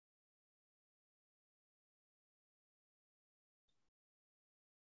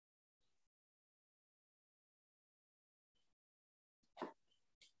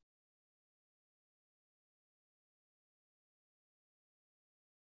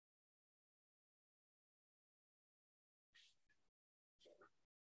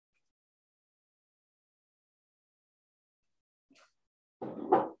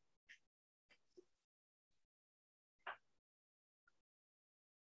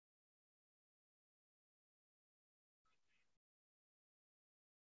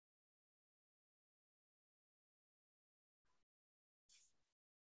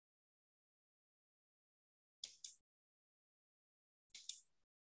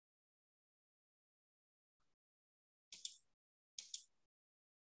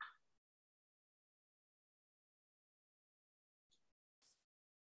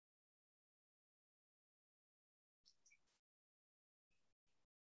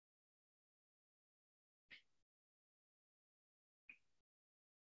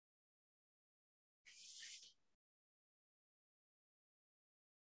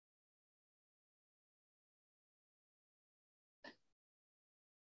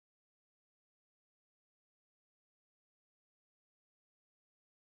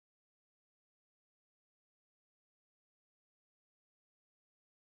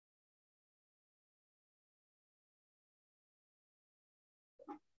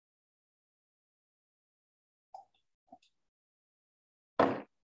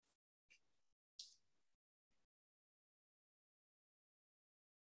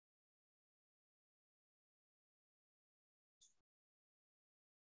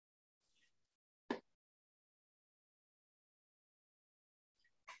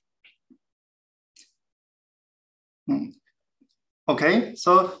Okay,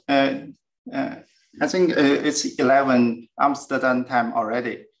 so I think it's 11 Amsterdam time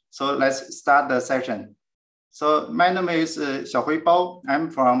already. So let's start the session. So my name is Xiaohui Bao. I'm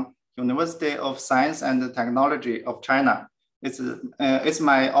from University of Science and Technology of China. It's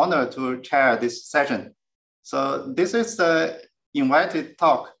my honor to chair this session. So this is the invited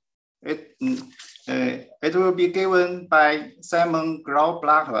talk. It will be given by Simon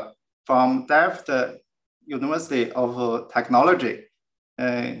Gröblacher from Delft University of Technology.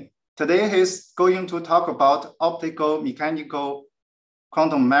 Today he's going to talk about optical mechanical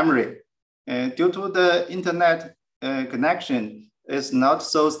quantum memory. Due to the internet connection is not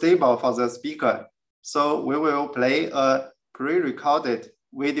so stable for the speaker, so we will play a pre-recorded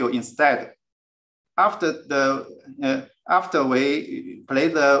video instead. After we play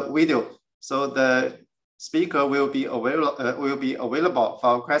the video, so the speaker will be available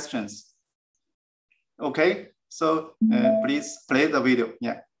for questions. Okay, so please play the video.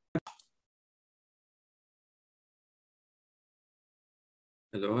 Yeah.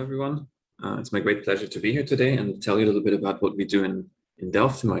 Hello, everyone. It's my great pleasure to be here today and tell you a little bit about what we do in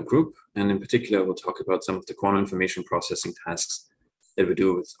Delft in my group. And in particular, we'll talk about some of the quantum information processing tasks that we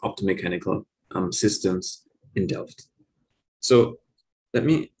do with optomechanical systems in Delft. So let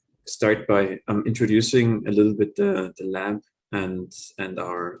me start by introducing a little bit the lab and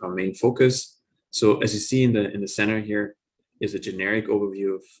our main focus. So as you see in the center here is a generic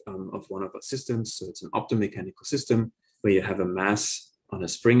overview of one of our systems. So it's an optomechanical system where you have a mass on a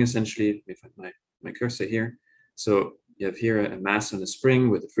spring, essentially. Let me find my cursor here. So you have here a mass on a spring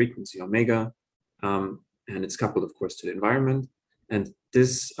with a frequency omega, and it's coupled, of course, to the environment. And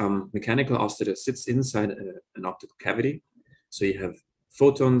this mechanical oscillator sits inside an optical cavity. So you have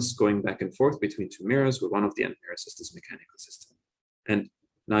photons going back and forth between two mirrors, where one of the end mirrors is this mechanical system. And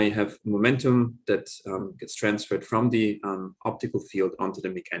now you have momentum that gets transferred from the optical field onto the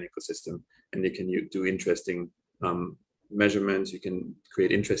mechanical system, and you can do interesting measurements. You can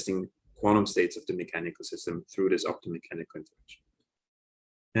create interesting quantum states of the mechanical system through this optomechanical interaction.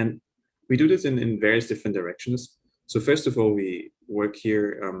 And we do this in various different directions. So first of all, we work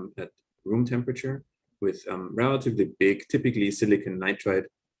here at room temperature with relatively big, typically silicon nitride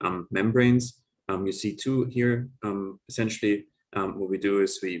membranes. You see two here. Essentially, what we do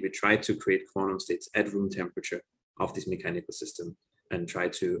is we try to create quantum states at room temperature of this mechanical system and try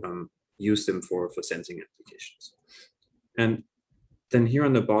to use them for sensing applications. And then here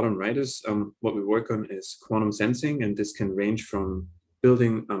on the bottom right is what we work on is quantum sensing, and this can range from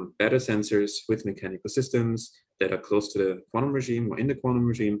building better sensors with mechanical systems that are close to the quantum regime or in the quantum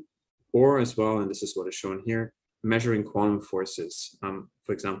regime, or as well, and this is what is shown here, measuring quantum forces.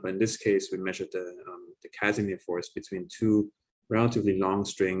 For example, in this case, we measured the Casimir force between two relatively long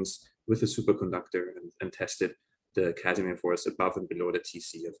strings with a superconductor and tested the Casimir force above and below the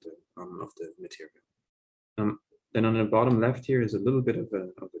TC of the material. Then on the bottom left here is a little bit of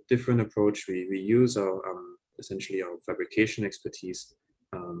a different approach. We use our essentially our fabrication expertise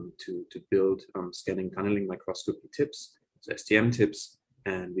to build scanning tunneling microscopy tips, so STM tips,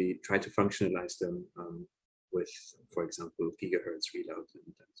 and we try to functionalize them with, for example, gigahertz readout.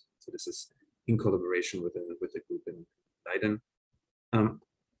 And so this is in collaboration with the group in Leiden. And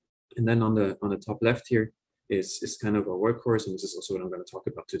then on the top left here is kind of our workhorse, and this is also what I'm going to talk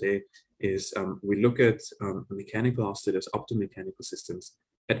about today, is we look at mechanical oscillators, optomechanical systems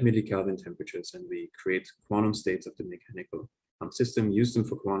at millikelvin temperatures, and we create quantum states of the mechanical system, use them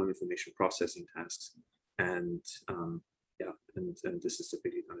for quantum information processing tasks, and and this is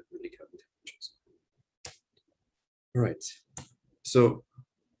typically done at millikelvin temperatures. All right, so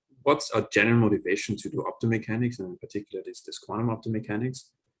what's our general motivation to do optomechanics, and in particular this quantum optomechanics?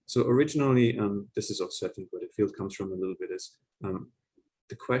 So originally, this is also, I think, where the field comes from a little bit, is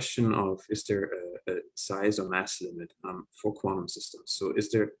the question of, is there a size or mass limit for quantum systems? So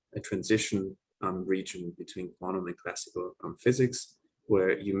is there a transition region between quantum and classical physics,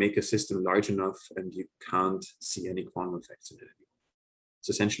 where you make a system large enough and you can't see any quantum effects in it anymore?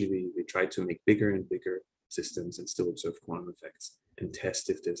 So essentially, we try to make bigger and bigger systems and still observe quantum effects and test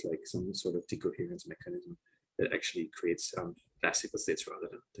if there's like some sort of decoherence mechanism that actually creates classical states rather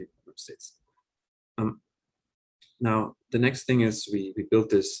than quantum states. Now, the next thing is we built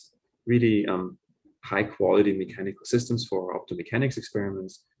this really high quality mechanical systems for optomechanics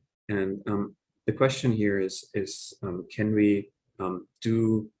experiments. And the question here is can we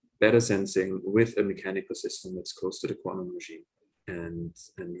do better sensing with a mechanical system that's close to the quantum regime and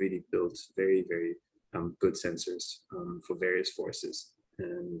really build very, very good sensors for various forces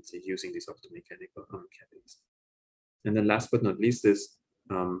and using these optomechanical cavities. And then last but not least is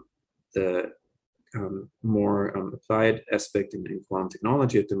the more applied aspect in quantum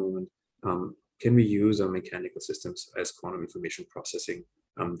technology at the moment, can we use our mechanical systems as quantum information processing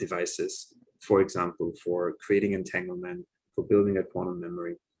devices, for example, for creating entanglement, for building a quantum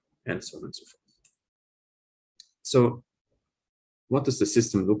memory, and so on and so forth. So what does the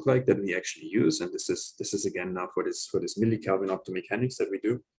system look like that we actually use? And this is again now for this millikelvin optomechanics that we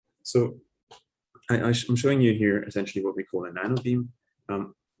do. So I'm showing you here essentially what we call a nanobeam.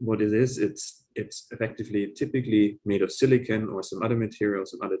 What it is, it's effectively typically made of silicon or some other material,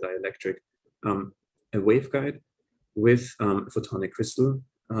 some other dielectric, a waveguide with a photonic crystal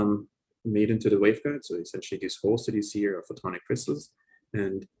made into the waveguide. So essentially these holes that you see here are photonic crystals.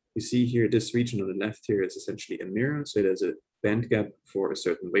 And you see here, this region on the left here is essentially a mirror. So there's a band gap for a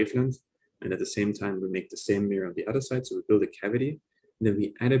certain wavelength. And at the same time, we make the same mirror on the other side. So we build a cavity, and then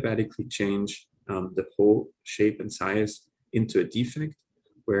we adiabatically change the hole shape and size into a defect,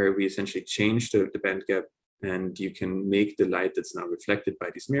 where we essentially change the band gap, and you can make the light that's now reflected by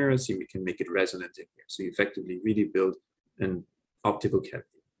these mirrors, and we can make it resonant in here. So you effectively really build an optical cavity.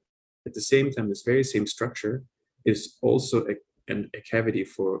 At the same time, this very same structure is also a cavity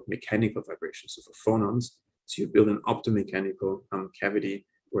for mechanical vibrations, so for phonons. So you build an optomechanical cavity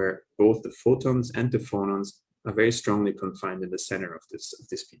where both the photons and the phonons are very strongly confined in the center of this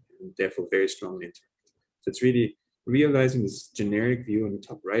beam, and therefore very strongly interact. So it's really realizing this generic view on the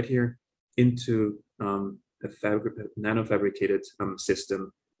top right here into a nanofabricated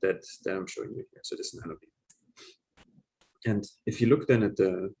system that I'm showing you here. So this nanobeam. And if you look then at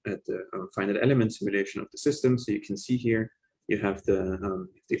the finite element simulation of the system, so you can see here you have the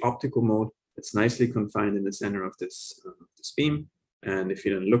optical mode that's nicely confined in the center of this beam. And if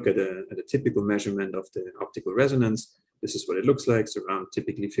you then look at a typical measurement of the optical resonance, this is what it looks like. So around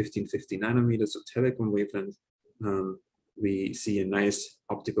typically 1550 nanometers of telecom wavelength, we see a nice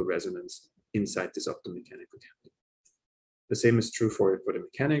optical resonance inside this optomechanical cavity. The same is true for the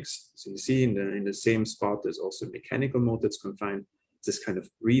mechanics. So you see in the same spot, there's also a mechanical mode that's confined. It's this kind of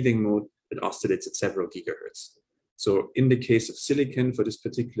breathing mode that oscillates at several gigahertz. So in the case of silicon, for this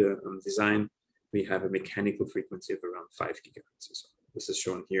particular design, we have a mechanical frequency of around 5 gigahertz or so. This is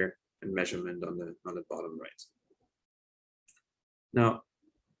shown here in measurement on the bottom right. Now,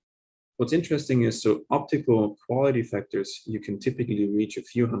 what's interesting is, so optical quality factors, you can typically reach a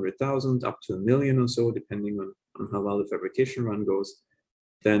few 100,000 up to 1 million or so, depending on how well the fabrication run goes.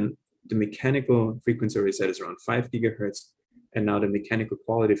 Then the mechanical frequency already said is around 5 gigahertz. And now the mechanical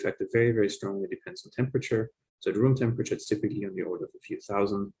quality factor very, very strongly depends on temperature. So at room temperature, it's typically on the order of a few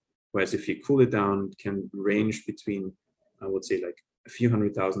thousand. Whereas if you cool it down, it can range between, I would say, like a few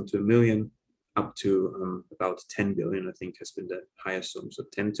 100,000 to 1 million, up to about 10 billion, I think, has been the highest sum. So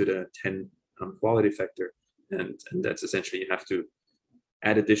 10 to the 10 quality factor. And that's essentially, you have to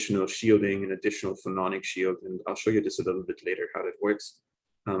add additional shielding and additional phononic shield. And I'll show you this a little bit later, how that works.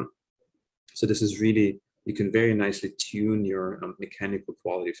 So this is really, you can very nicely tune your mechanical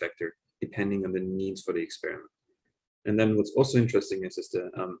quality factor depending on the needs for the experiment. And then what's also interesting is the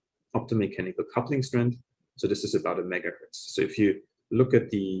optomechanical coupling strength. So this is about 1 megahertz. So if you look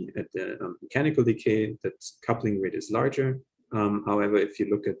at the mechanical decay, that coupling rate is larger. However, if you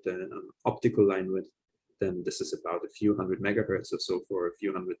look at the optical line width, then this is about a few 100 megahertz or so for a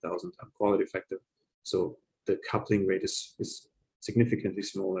few 100,000 quality factor. So the coupling rate is significantly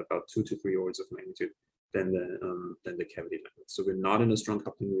smaller, about 2 to 3 orders of magnitude than the cavity line width. So we're not in a strong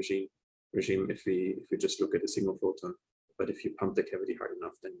coupling regime if we just look at a single photon. But if you pump the cavity hard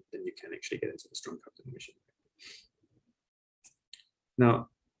enough, then you can actually get into a strong coupling regime. Now,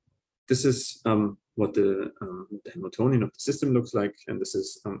 this is what the Hamiltonian of the system looks like, and this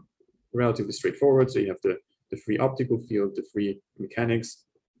is relatively straightforward. So you have the free optical field, the free mechanics,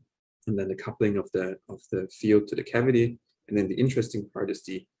 and then the coupling of the field to the cavity. And then the interesting part is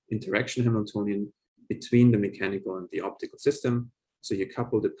the interaction Hamiltonian between the mechanical and the optical system. So you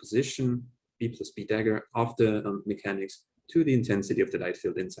couple the position B plus B dagger of the mechanics to the intensity of the light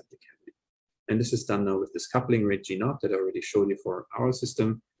field inside the cavity. And this is done now with this coupling rate G0 that I already showed you for our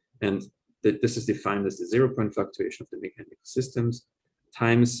system. And this is defined as the 0-point fluctuation of the mechanical systems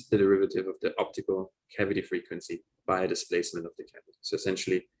times the derivative of the optical cavity frequency by displacement of the cavity. So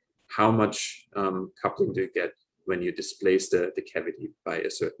essentially, how much coupling do you get when you displace the cavity by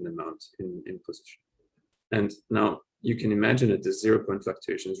a certain amount in position? And now you can imagine that the 0-point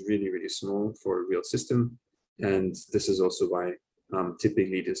fluctuation is really, really small for a real system. And this is also why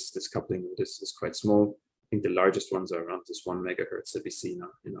typically this coupling is quite small. I think the largest ones are around this 1 megahertz that we see now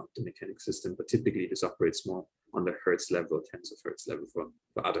in our optomechanics system, but typically this operates more on the hertz level, tens of hertz level for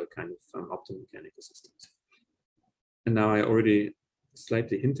other kind of optomechanical systems. And now I already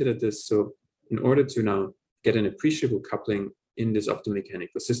slightly hinted at this. So in order to now get an appreciable coupling in this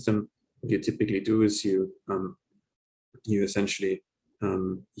optomechanical system, what you typically do is you essentially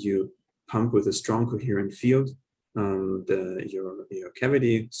you pump with a strong coherent field your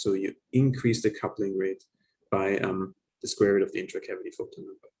cavity, so you increase the coupling rate by the square root of the intracavity photon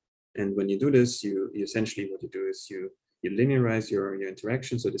number. And when you do this, you essentially what you do is you linearize your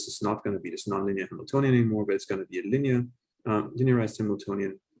interaction. So this is not going to be this nonlinear Hamiltonian anymore, but it's going to be a linearized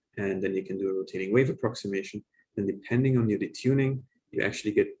Hamiltonian. And then you can do a rotating wave approximation. And depending on your detuning, you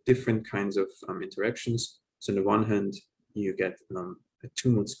actually get different kinds of interactions. So on the one hand, you get a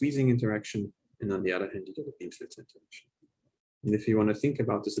two-mode squeezing interaction, and on the other hand, you get a beam splits interaction. And if you want to think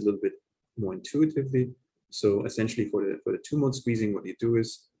about this a little bit more intuitively, so essentially for the two-mode squeezing, what you do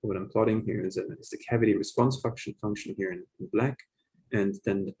is, what I'm plotting here is the cavity response function here in black, and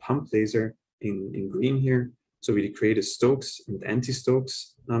then the pump laser in green here. So we create a Stokes and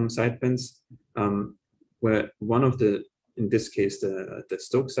anti-Stokes sidebands, where one of the, in this case, the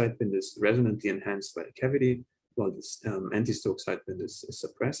Stokes sideband is resonantly enhanced by the cavity, while this anti-Stokes sideband is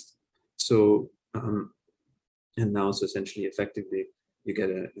suppressed. So, and now, so essentially, effectively, you get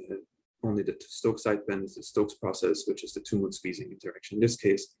only the Stokes sidebands, the Stokes process, which is the two-mode squeezing interaction in this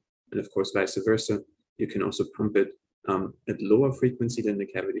case, and of course, vice versa. You can also pump it at lower frequency than the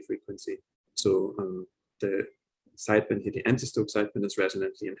cavity frequency. So the sideband here, the anti-Stokes sideband is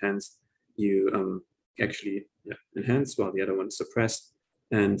resonantly enhanced. You actually enhance while the other one is suppressed.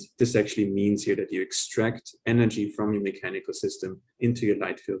 And this actually means here that you extract energy from your mechanical system into your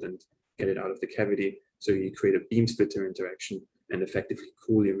light field and get it out of the cavity. So you create a beam splitter interaction and effectively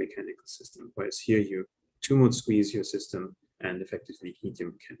cool your mechanical system. Whereas here you two-mode squeeze your system and effectively heat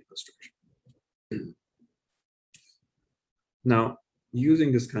your mechanical structure. Now,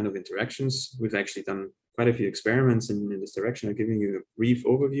 using this kind of interactions, we've actually done quite a few experiments in this direction. I'm giving you a brief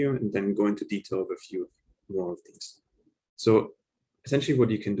overview and then go into detail of a few more of these. So essentially what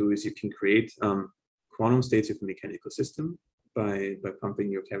you can do is you can create quantum states of a mechanical system by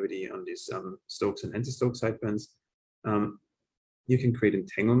pumping your cavity on these Stokes and anti-Stokes sidebands. You can create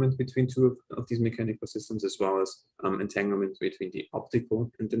entanglement between two of these mechanical systems, as well as entanglement between the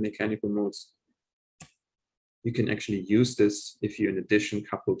optical and the mechanical modes. You can actually use this if you, in addition,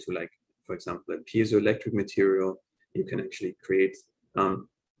 couple to, like, for example, a piezoelectric material. You can actually create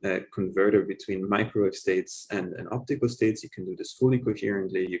a converter between microwave states and optical states. You can do this fully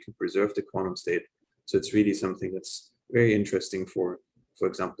coherently. You can preserve the quantum state. So it's really something that's very interesting for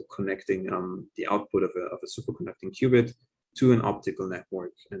example, connecting the output of a superconducting qubit to an optical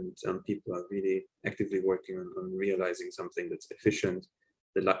network. And people are really actively working on realizing something that's efficient,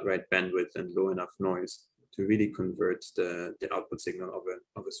 the right bandwidth, and low enough noise to really convert the output signal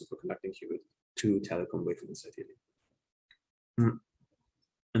of a superconducting qubit to telecom wavelengths ideally.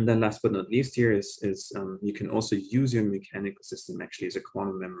 And then last but not least here is you can also use your mechanical system actually as a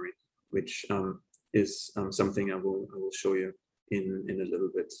quantum memory, which is something I will show you in a little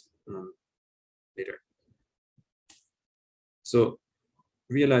bit later. So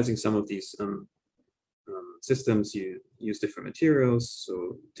realizing some of these systems, you use different materials.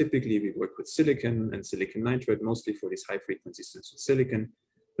 So typically we work with silicon and silicon nitride, mostly for these high frequency systems with silicon.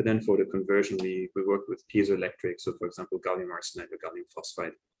 But then for the conversion, we work with piezoelectric. So for example, gallium arsenide or gallium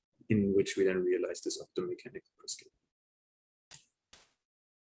phosphide, in which we then realize this optomechanical crystal.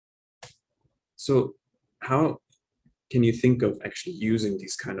 So how can you think of actually using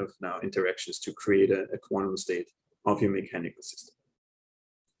these kind of now interactions to create a quantum state of your mechanical system?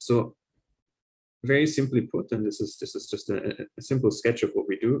 So very simply put, and this is just a simple sketch of what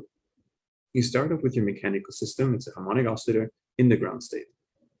we do. You start off with your mechanical system. It's a harmonic oscillator in the ground state.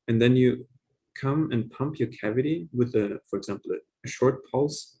 And then you come and pump your cavity with, for example, a short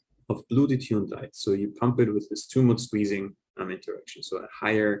pulse of blue detuned light. So you pump it with this two-mode squeezing interaction. So a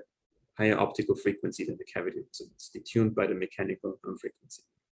higher optical frequency than the cavity. So it's detuned by the mechanical frequency.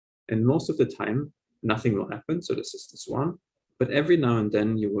 And most of the time, nothing will happen. So this is this one. But every now and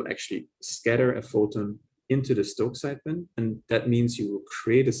then you will actually scatter a photon into the Stokes sideband. And that means you will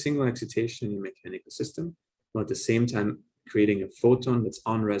create a single excitation in your mechanical system, while at the same time creating a photon that's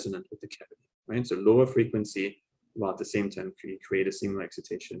on-resonant with the cavity, right? So lower frequency, while at the same time create a single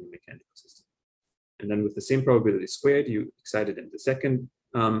excitation in the mechanical system. And then with the same probability squared, you excite it in the second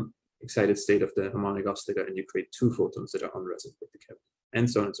excited state of the harmonic oscillator, and you create two photons that are on-resonant with the cavity, and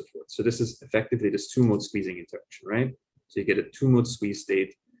so on and so forth. So this is effectively this two-mode squeezing interaction, right? So you get a two-mode squeeze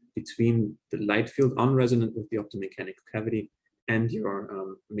state between the light field on-resonant with the optomechanical cavity and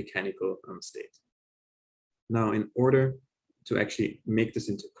your mechanical state. Now, in order to actually make this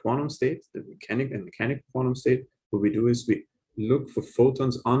into quantum state, the mechanical quantum state, what we do is look for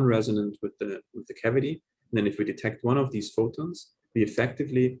photons on resonant with the cavity. And then if we detect one of these photons, we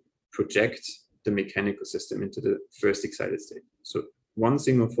effectively project the mechanical system into the first excited state. So one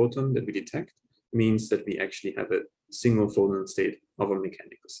single photon that we detect means that we actually have a single photon state of a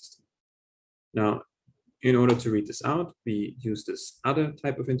mechanical system. Now, in order to read this out, we use this other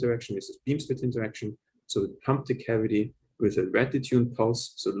type of interaction, this is beam split interaction. So we pump the cavity with a red detuned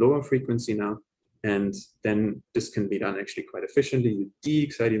pulse, so lower frequency now, and then this can be done actually quite efficiently. You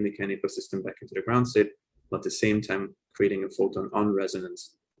de-excite your mechanical system back into the ground state, but at the same time creating a photon on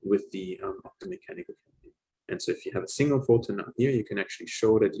resonance with the optomechanical cavity. And so if you have a single photon out here, you can actually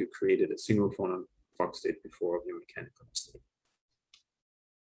show that you created a single photon Fock state before your mechanical state.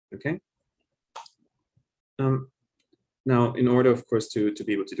 Okay. Now, in order, of course, to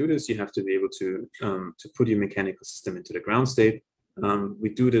be able to do this, you have to be able to put your mechanical system into the ground state. We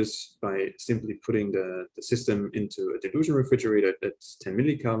do this by simply putting the system into a dilution refrigerator that's 10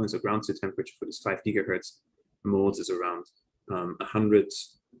 millikelvin, so ground state temperature for this 5 gigahertz. Modes is around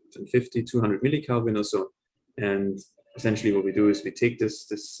 150, 200 millikelvin or so. And essentially what we do is we take this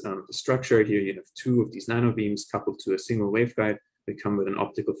structure here, you have 2 of these nanobeams coupled to a single waveguide. They come with an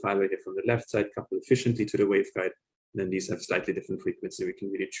optical fiber here from the left side, coupled efficiently to the waveguide. Then these have slightly different frequency. We can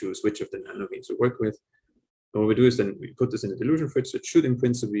really choose which of the nanobeams we work with. What we do is then we put this in a dilution fridge, so it should in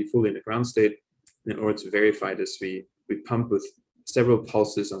principle be fully in the ground state. In order to verify this, we pump with several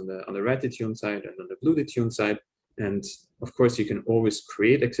pulses on the red detuned side and on the blue detuned side. And of course, you can always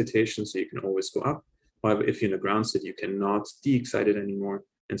create excitation, so you can always go up. However, if you're in a ground state, you cannot de-excite it anymore.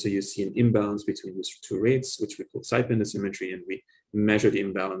 And so you see an imbalance between these 2 rates, which we call sideband asymmetry, and we measure the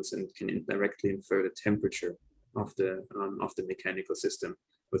imbalance and can directly infer the temperature of the mechanical system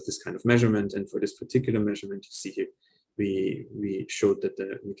with this kind of measurement. And for this particular measurement, you see here, we showed that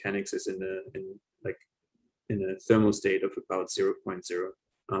the mechanics is in a thermal state of about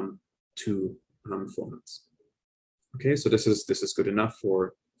 0.02 photons. Okay, so this is good enough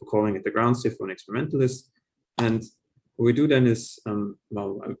for calling it the ground state for an experimentalist. And what we do then is,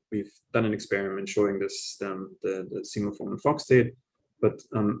 we've done an experiment showing this the single photon Fock state. But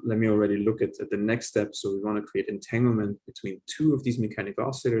let me already look at the next step. So we want to create entanglement between 2 of these mechanical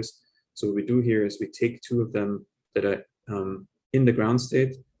oscillators. So what we do here is we take 2 of them that are in the ground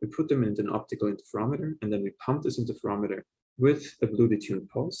state, we put them into an optical interferometer, and then we pump this interferometer with a blue detuned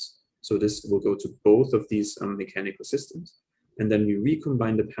pulse. So this will go to both of these mechanical systems. And then we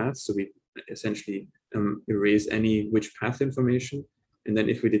recombine the paths. So we essentially erase any which path information. And then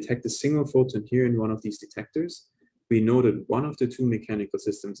if we detect a single photon here in one of these detectors, we know that one of the 2 mechanical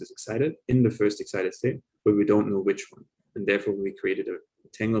systems is excited in the first excited state, but we don't know which one. And therefore, we created a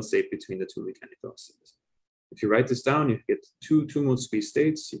tangled state between the 2 mechanical oscillators. If you write this down, you get 2 mode squeeze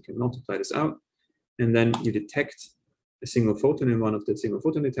states. You can multiply this out. And then you detect a single photon in one of the single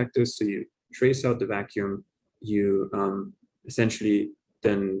photon detectors. So you trace out the vacuum. You essentially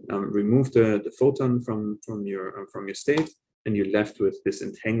then remove the photon from your state. And you're left with this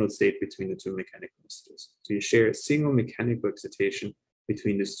entangled state between the 2 mechanical oscillators. So you share a single mechanical excitation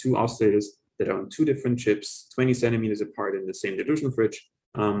between these 2 oscillators that are on 2 different chips, 20 centimeters apart in the same dilution fridge,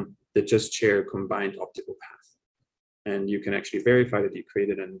 that just share a combined optical path. And you can actually verify that you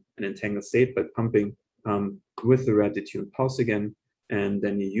created an entangled state by pumping with the red detuned pulse again, and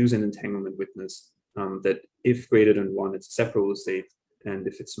then you use an entanglement witness that if greater than 1, it's a separable state, and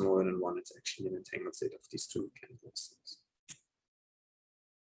if it's smaller than 1, it's actually an entangled state of these 2 mechanical oscillators.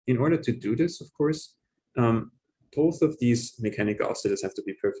 In order to do this, of course, both of these mechanical oscillators have to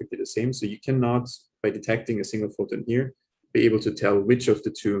be perfectly the same. So you cannot, by detecting a single photon here, be able to tell which of the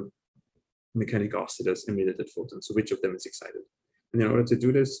 2 mechanical oscillators emitted that photon, so which of them is excited. And in order to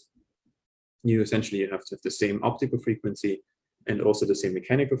do this, you have to have the same optical frequency and also the same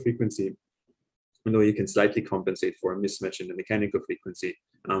mechanical frequency, although you can slightly compensate for a mismatch in the mechanical frequency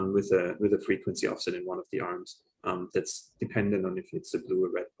with a frequency offset in one of the arms that's dependent on if it's a blue or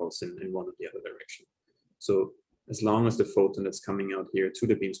red pulse in one or the other direction. So as long as the photon that's coming out here to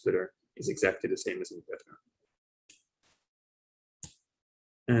the beam splitter is exactly the same as in the other.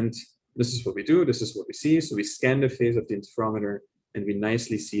 And this is what we do, this is what we see. So we scan the phase of the interferometer, and we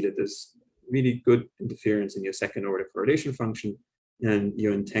nicely see that there's really good interference in your second order correlation function, and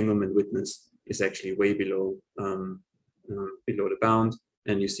your entanglement witness is actually way below the bound.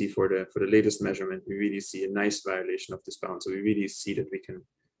 And you see for the latest measurement, we really see a nice violation of this bound. So we really see that we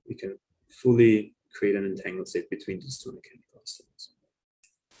can fully create an entangled state between these 2 mechanical oscillators.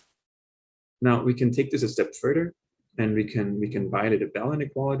 Now we can take this a step further, and we can violate a Bell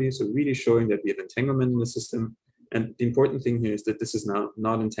inequality. So really showing that we have entanglement in the system. And the important thing here is that this is now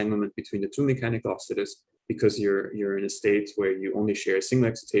not entanglement between the 2 mechanical oscillators, because you're in a state where you only share a single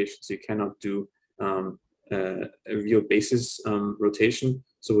excitation, so you cannot do a real basis rotation.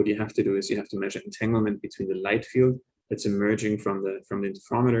 So what you have to do is you have to measure entanglement between the light field that's emerging from the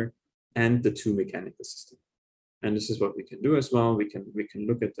interferometer and the two mechanical systems. And this is what we can do as well. We can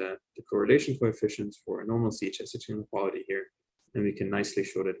look at the correlation coefficients for a normal CHS inequality here, and we can nicely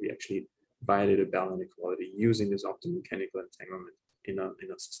show that we actually violate a Bell inequality using this optomechanical entanglement in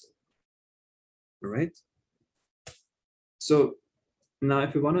a system. All right. So now,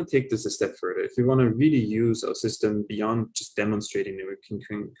 if we want to take this a step further, if we want to really use our system beyond just demonstrating that we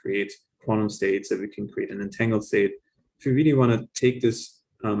can create quantum states, that we can create an entangled state, if we really want to take this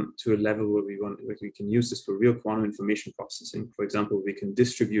to a level where we can use this for real quantum information processing. For example, we can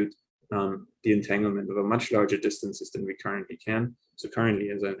distribute the entanglement over much larger distances than we currently can. So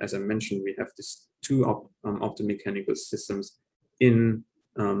currently, as I mentioned, we have these two optomechanical systems in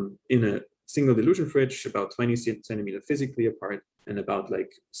a single dilution fridge, about 20 centimeters physically apart, and about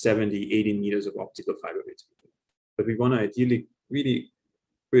like 70, 80 meters of optical fiber between. But we want to ideally really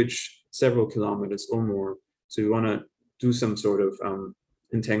bridge several kilometers or more. So we want to do some sort of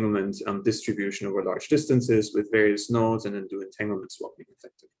entanglement distribution over large distances with various nodes, and then do entanglement swapping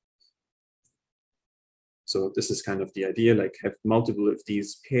effectively. So this is kind of the idea, like have multiple of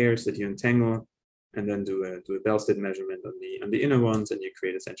these pairs that you entangle, and then do a Bell state measurement on the inner ones, and you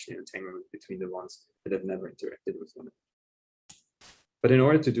create essentially an entanglement between the ones that have never interacted with one another. But in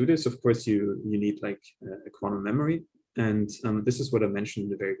order to do this, of course, you need like a quantum memory, and this is what I mentioned in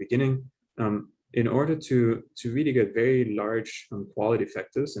the very beginning. In order to really get very large quality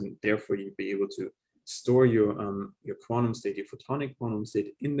factors, and therefore you'd be able to store your quantum state, your photonic quantum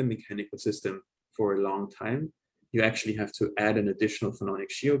state in the mechanical system for a long time, you actually have to add an additional phononic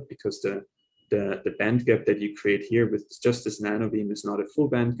shield, because the band gap that you create here with just this nanobeam is not a full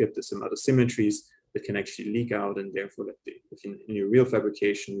band gap. There's some other symmetries that can actually leak out, and therefore in your real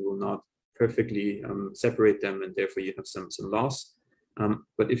fabrication, you will not perfectly separate them, and therefore you have some loss.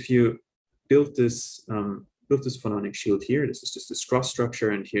 But if you built this phononic shield here, this is just this cross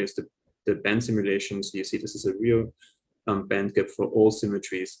structure, and here's the band simulation. So you see this is a real band gap for all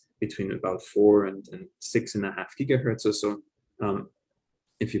symmetries between about 4 and 6.5 gigahertz or so.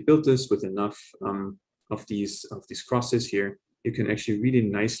 If you build this with enough of these crosses here, you can actually really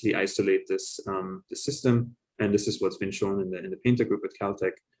nicely isolate this the system. And this is what's been shown in the Painter group at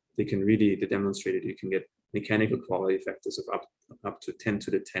Caltech. They demonstrated you can get mechanical quality factors of up to 10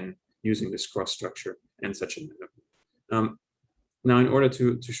 to the 10 using this cross structure and such a manner. Now, in order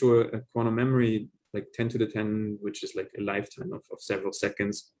to show a quantum memory like 10 to the 10, which is like a lifetime of several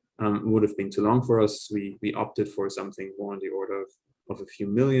seconds, would have been too long for us. We opted for something more on the order of a few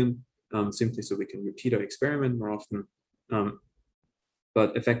million, simply so we can repeat our experiment more often.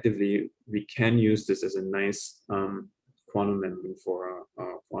 But effectively, we can use this as a nice quantum memory for a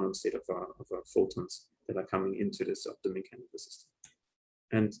quantum state of our photons that are coming into this optomechanical system.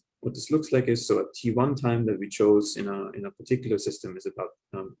 And what this looks like is, so a T1 time that we chose in a particular system is about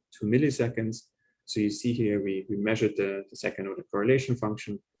 2 milliseconds. So you see here, we measured the second order correlation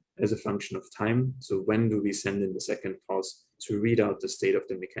function as a function of time. So when do we send in the second pulse to read out the state of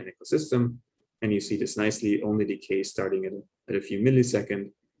the mechanical system? And you see this nicely only decays starting at a few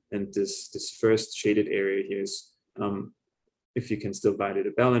milliseconds. And this first shaded area here is if you can still violate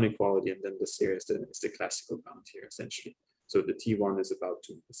a Bell inequality, and then this here is the classical bound here, essentially. So the T1 is about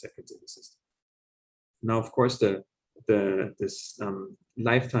 2 milliseconds in the system. Now, of course, this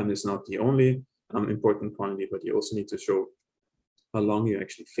lifetime is not the only important quantity, but you also need to show how long you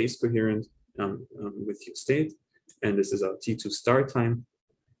actually phase coherent with your state. And this is our T2 start time.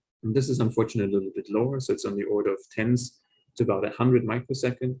 And this is unfortunately a little bit lower. So it's on the order of tens to about 100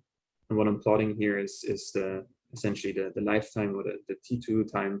 microseconds. And what I'm plotting here is essentially the lifetime, or the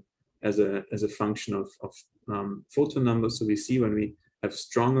T2 time, as a function of photon numbers. So we see when we have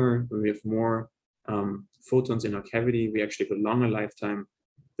more photons in our cavity, we actually have a longer lifetime.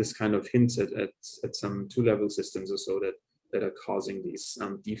 This kind of hints at some two-level systems or so that are causing these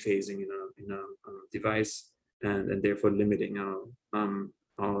dephasing in a device, and therefore limiting our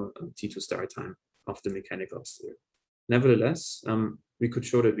T2 start time of the mechanical oscillator. Nevertheless, we could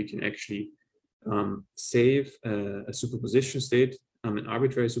show that we can actually save a superposition state, an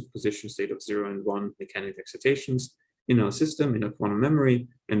arbitrary superposition state of 0 and 1 mechanical excitations in our system, in a quantum memory,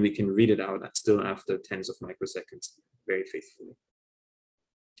 and we can read it out still after tens of microseconds very faithfully.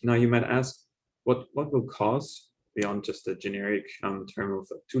 Now you might ask, what will cause, beyond just the generic term of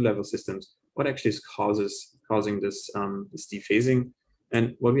two-level systems, what actually is causing this dephasing?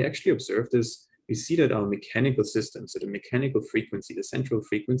 And what we actually observed is we see that our mechanical system, so the mechanical frequency, the central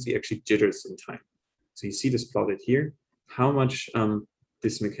frequency, actually jitters in time. So you see this plotted here, how much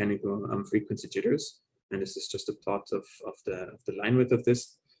this mechanical frequency jitters. And this is just a plot of the line width of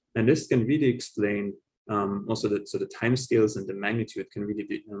this. And this can really explain also the time scales and the magnitude can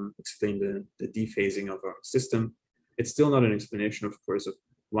really explain the dephasing of our system. It's still not an explanation, of course, of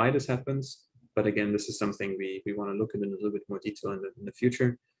why this happens. But again, this is something we want to look at in a little bit more detail in the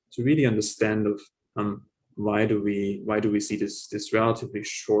future to really understand of why do we see this relatively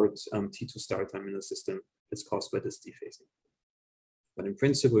short T2 start time in the system that's caused by this dephasing. But in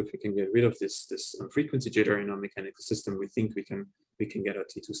principle, if we can get rid of this frequency jitter in our mechanical system, we think we can get our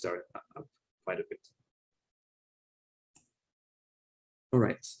T2 start up quite a bit. All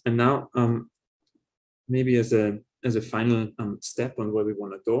right, and now maybe as a final step on where we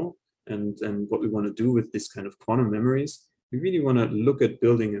want to go and what we want to do with this kind of quantum memories, we really want to look at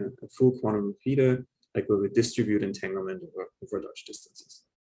building a full quantum repeater, like where we distribute entanglement over large distances.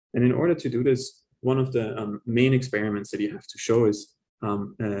 And in order to do this, one of the main experiments that you have to show is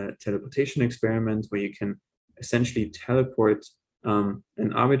a teleportation experiment where you can essentially teleport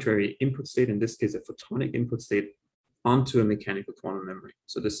an arbitrary input state, in this case a photonic input state, onto a mechanical quantum memory.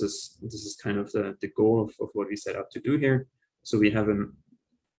 So this is kind of the goal of what we set out to do here. So we have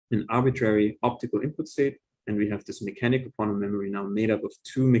an arbitrary optical input state, and we have this mechanical quantum memory now made up of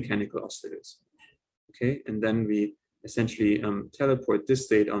two mechanical oscillators. Okay, and then we essentially teleport this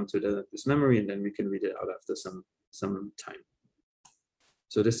state onto this memory, and then we can read it out after some time.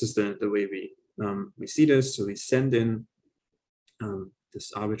 So this is the way we see this. So we send in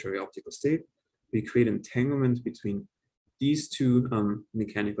this arbitrary optical state. We create entanglement between these two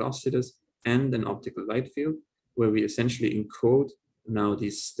mechanical oscillators and an optical light field, where we essentially encode now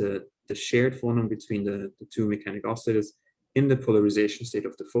the shared phonon between the two mechanical oscillators in the polarization state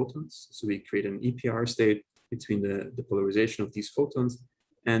of the photons. So we create an EPR state between the polarization of these photons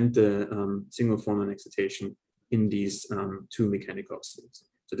and the single phonon excitation in these two mechanical oscillators.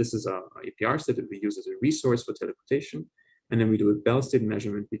 So this is our EPR state that we use as a resource for teleportation. And then we do a Bell state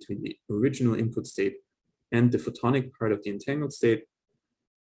measurement between the original input state and the photonic part of the entangled state,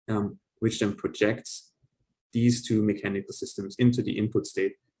 which then projects these two mechanical systems into the input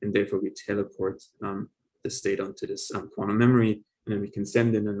state, and therefore we teleport the state onto this quantum memory, and then we can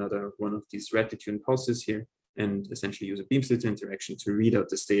send in another one of these red-detuned pulses here, and essentially use a beam splitter interaction to read out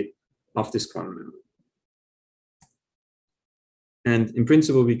the state of this quantum memory. And in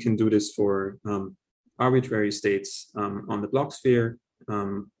principle, we can do this for arbitrary states on the Bloch sphere,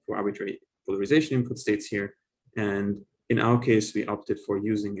 for arbitrary polarization input states here. And in our case, we opted for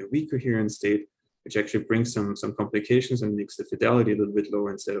using a weak coherent state, which actually brings some complications and makes the fidelity a little bit lower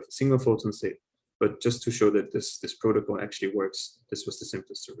instead of a single photon state. But just to show that this protocol actually works, this was the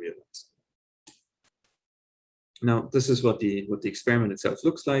simplest to realize. Now, this is what the experiment itself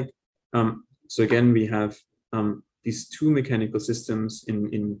looks like. So again, we have these two mechanical systems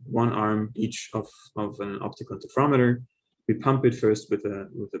in one arm, each of an optical interferometer. We pump it first with a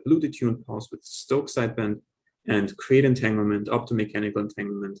blue detuned pulse with Stokes sideband and create entanglement, optomechanical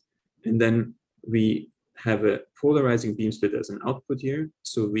entanglement. And then we have a polarizing beam split as an output here.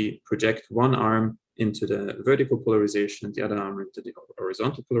 So we project one arm into the vertical polarization and the other arm into the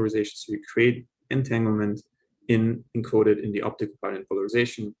horizontal polarization. So we create entanglement encoded in the optical part in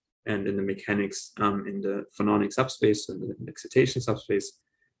polarization and in the mechanics in the phononic subspace and the excitation subspace,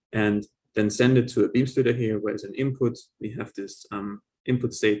 and then send it to a beam splitter here, where as an input, we have this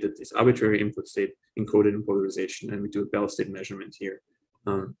input state, that this arbitrary input state encoded in polarization, and we do a Bell state measurement here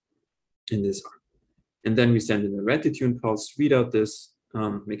in this arm. And then we send in a red detuned pulse, read out this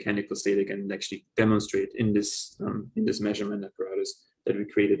mechanical state again, and actually demonstrate in this measurement apparatus that we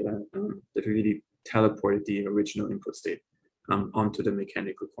created, that we really teleported the original input state onto the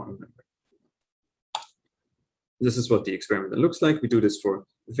mechanical quantum memory. This is what the experiment looks like. We do this for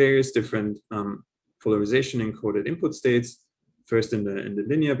various different polarization encoded input states, first in the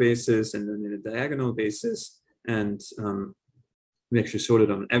linear basis and then in the diagonal basis. And we actually showed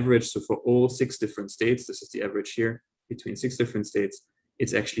it on average. So for all 6 different states, this is the average here, between 6 different states,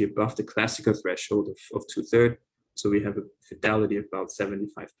 it's actually above the classical threshold of 2/3. So we have a fidelity of about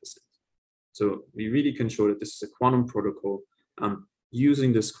 75%. So we really can show that this is a quantum protocol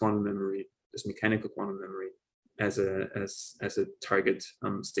using this quantum memory, this mechanical quantum memory, as a target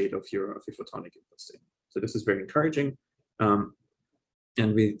state of your photonic input state. So this is very encouraging,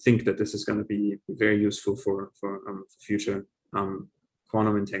 and we think that this is going to be very useful for future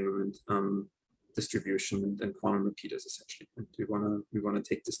quantum entanglement distribution and quantum repeaters essentially. And we want to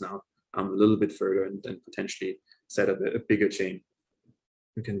take this now a little bit further and potentially set up a bigger chain.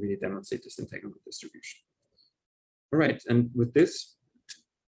 We can really demonstrate this entanglement distribution. All right, and with this,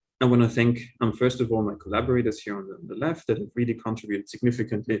 I want to thank, first of all, my collaborators here on the left that have really contributed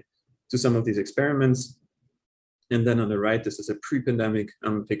significantly to some of these experiments. And then on the right, this is a pre-pandemic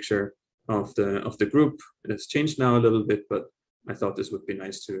picture of the group. It has changed now a little bit, but I thought this would be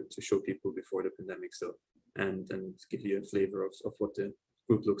nice to show people before the pandemic, so and give you a flavor of what the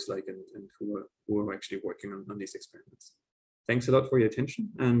group looks like and who are actually working on these experiments. Thanks a lot for your attention,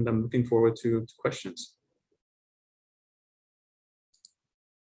 and I'm looking forward to questions.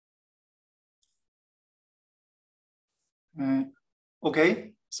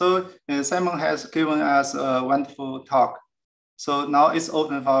 Okay, so Simon has given us a wonderful talk. So now it's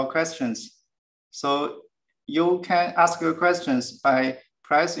open for questions. So you can ask your questions by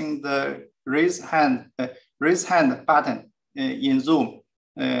pressing the raise hand button in Zoom.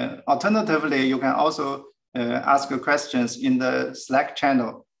 Alternatively, you can also ask your questions in the Slack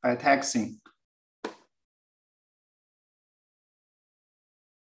channel by texting.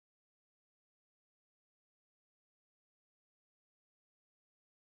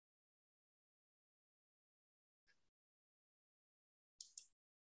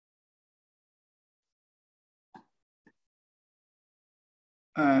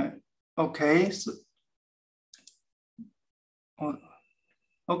 Okay, so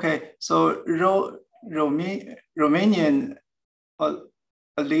okay, so Romanian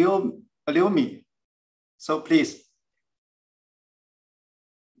Leomi. So please.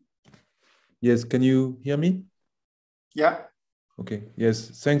 Yes, can you hear me? Yeah. Okay.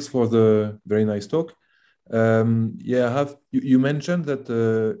 Yes, thanks for the very nice talk. Yeah, you mentioned that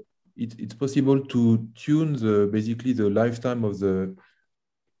it's possible to tune basically the lifetime of the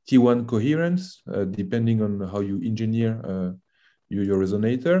T1 coherence depending on how you engineer your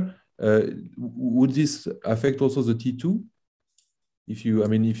resonator. Would this affect also the T2? If you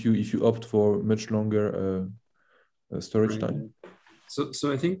opt for much longer storage time?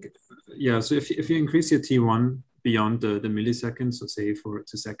 So I think, yeah, so if you increase your T1 beyond the milliseconds, so say for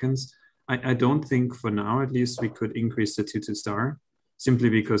 2 seconds, I don't think for now, at least, we could increase the T2 star simply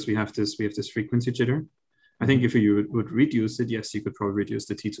because we have this frequency jitter. I think if you would reduce it, yes, you could probably reduce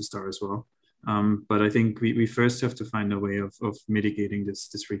the T2 star as well. But I think we first have to find a way of mitigating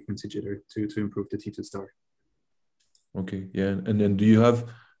this frequency jitter to improve the T2 star. Okay, yeah, and then do you have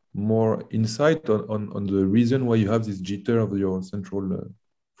more insight on the reason why you have this jitter of your central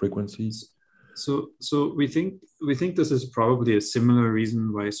frequencies? So we think this is probably a similar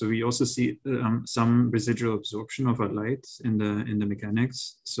reason why. So we also see some residual absorption of our light in the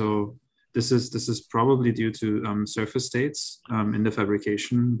mechanics. So this is probably due to surface states in the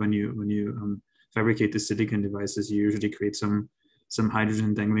fabrication. When you fabricate the silicon devices, you usually create some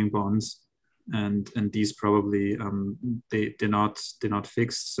hydrogen dangling bonds. And these probably they're not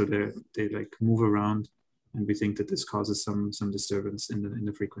fixed, so they like move around, and we think that this causes some disturbance in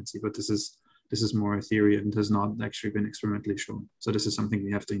the frequency. But this is more a theory and has not actually been experimentally shown. So this is something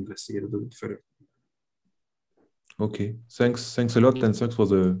we have to investigate a little bit further. Okay, thanks a lot, and thanks for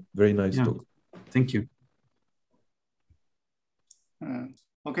the very nice talk. Thank you.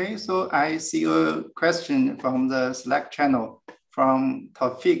 Okay, so I see a question from the Slack channel from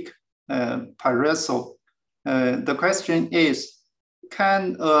Taufik Pareso. The question is,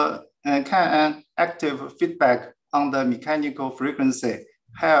 can an active feedback on the mechanical frequency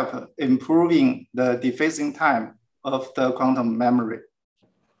help improving the dephasing time of the quantum memory?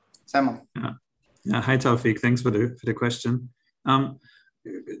 Simon. Yeah. Hi, Taufik. Thanks for the question.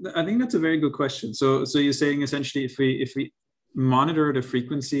 I think that's a very good question. So you're saying essentially if we monitor the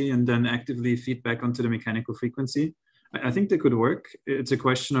frequency and then actively feedback onto the mechanical frequency, I think that could work. It's a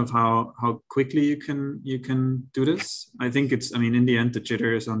question of how quickly you can do this. I think in the end, the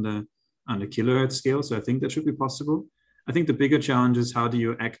jitter is on the kilohertz scale, so I think that should be possible. I think the bigger challenge is how do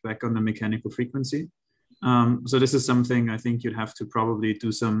you act back on the mechanical frequency. So this is something I think you'd have to probably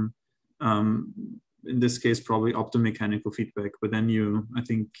do some, in this case, probably optomechanical feedback. But then I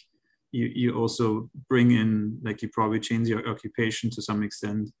think you also bring in, like, you probably change your occupation to some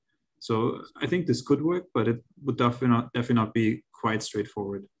extent. So I think this could work, but it would definitely not be quite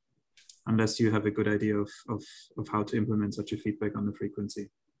straightforward unless you have a good idea of how to implement such a feedback on the frequency.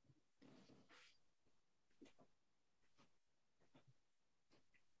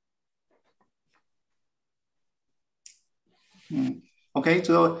 Okay,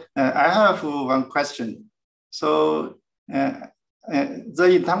 so I have one question. So the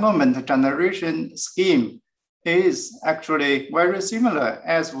entanglement generation scheme is actually very similar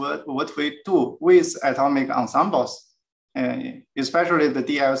as what we do with atomic ensembles, especially the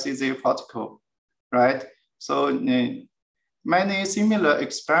DLCZ protocol, right? So many similar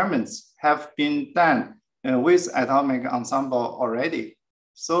experiments have been done with atomic ensemble already.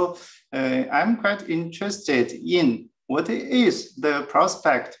 So I'm quite interested in what is the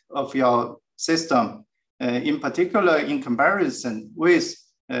prospect of your system, in particular in comparison with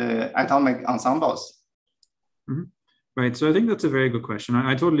atomic ensembles. Mm-hmm. Right. So I think that's a very good question.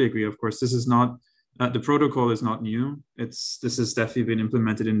 I totally agree. Of course, this is not the protocol is not new. This has definitely been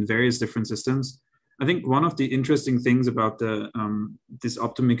implemented in various different systems. I think one of the interesting things about the this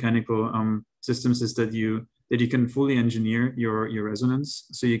optomechanical systems is that you can fully engineer your resonance,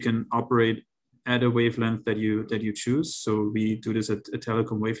 so you can operate at a wavelength that you choose. So we do this at a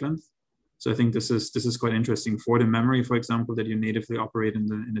telecom wavelength. So I think this is quite interesting for the memory, for example, that you natively operate in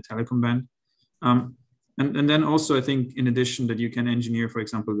the telecom band. And then also I think in addition that you can engineer, for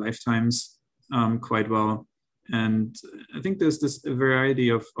example, lifetimes quite well. And I think there's this variety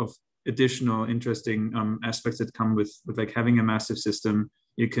of additional interesting aspects that come with like having a massive system.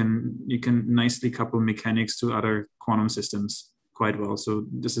 You can nicely couple mechanics to other quantum systems quite well. So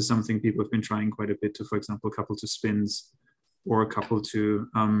this is something people have been trying quite a bit to, for example, couple to spins or couple to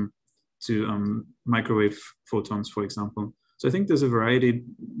microwave photons, for example. So I think there's a variety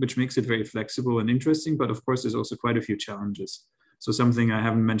which makes it very flexible and interesting, but of course there's also quite a few challenges. So something I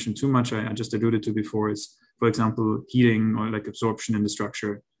haven't mentioned too much, I just alluded to before, is, for example, heating or like absorption in the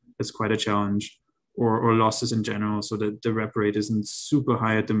structure. That's quite a challenge, or losses in general, so that the rep rate isn't super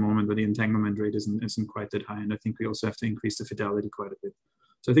high at the moment, but the entanglement rate isn't quite that high. And I think we also have to increase the fidelity quite a bit.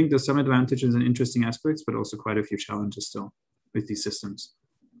 So I think there's some advantages and interesting aspects, but also quite a few challenges still with these systems.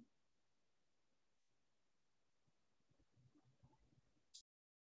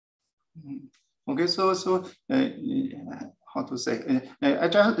 Okay, so how to say? I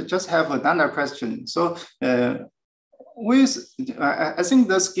just have another question. So I think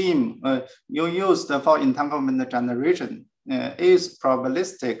the scheme you used for entanglement generation is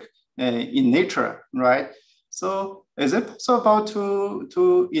probabilistic in nature, right? So is it possible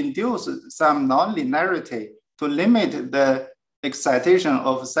to induce some non-linearity to limit the excitation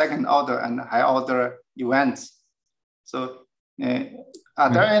of second order and high order events? So are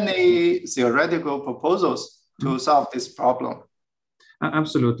there any theoretical proposals to solve this problem?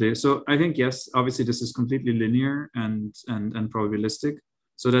 Absolutely. So I think, yes, obviously this is completely linear and probabilistic.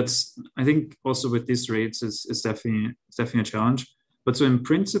 So that's, I think also with these rates is definitely a challenge. But so in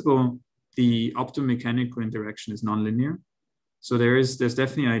principle, the optomechanical interaction is nonlinear. So there's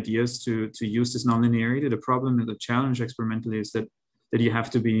definitely ideas to use this nonlinearity. The problem and the challenge experimentally is that you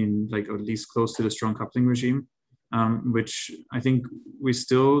have to be in like at least close to the strong coupling regime, which I think we're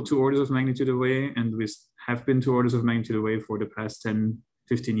still 2 orders of magnitude away, and we have been 2 orders of magnitude away for the past 10,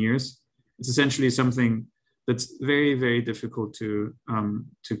 15 years. It's essentially something that's very, very difficult to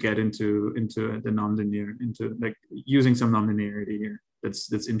get into the nonlinear, into like using some nonlinearity here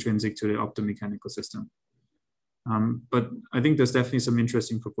that's intrinsic to the optomechanical system. But I think there's definitely some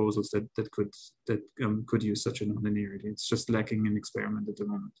interesting proposals that could use such a nonlinearity. It's just lacking in experiment at the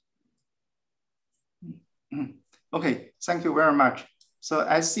moment. Okay, thank you very much. So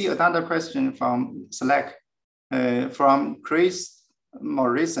I see another question from Slack from Chris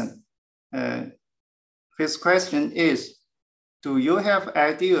Morrison. His question is, do you have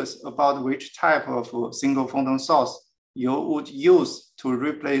ideas about which type of single photon source you would use to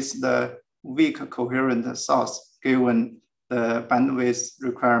replace the weak coherent source given the bandwidth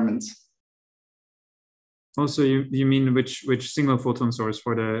requirements? Also, you mean which single photon source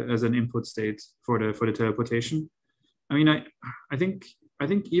as an input state for the teleportation? I mean, I think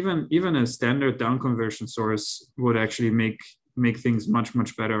even a standard down conversion source would actually make things much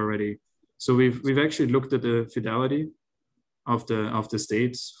better already. So we've actually looked at the fidelity of the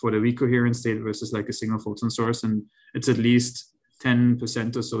states for the weak coherent state versus like a single photon source, and it's at least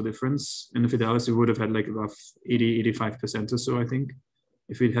 10% or so difference in the fidelity. We would have had like about 85% or so, I think,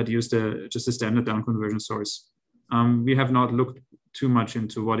 if we had used just a standard down conversion source. We have not looked too much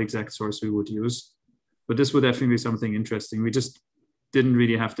into what exact source we would use, but this would definitely be something interesting. We just didn't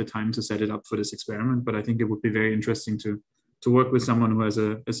really have the time to set it up for this experiment, but I think it would be very interesting to work with someone who has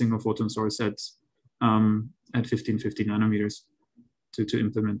a single photon source at 1550 nanometers to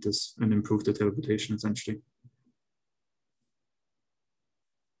implement this and improve the teleportation essentially.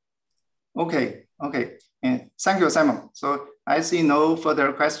 Okay. Thank you, Simon. So I see no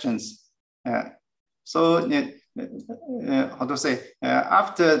further questions. So how to say,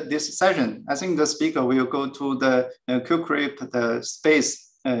 after this session, I think the speaker will go to the QCrypt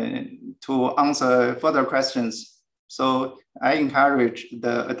space to answer further questions. So I encourage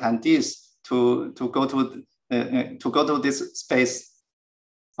the attendees to go to this space.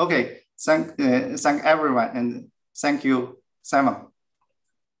 Okay, thank everyone, and thank you, Simon.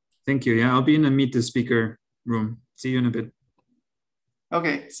 Thank you. Yeah, I'll be in the meet the speaker room. See you in a bit.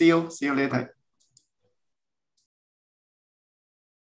 Okay, see you later.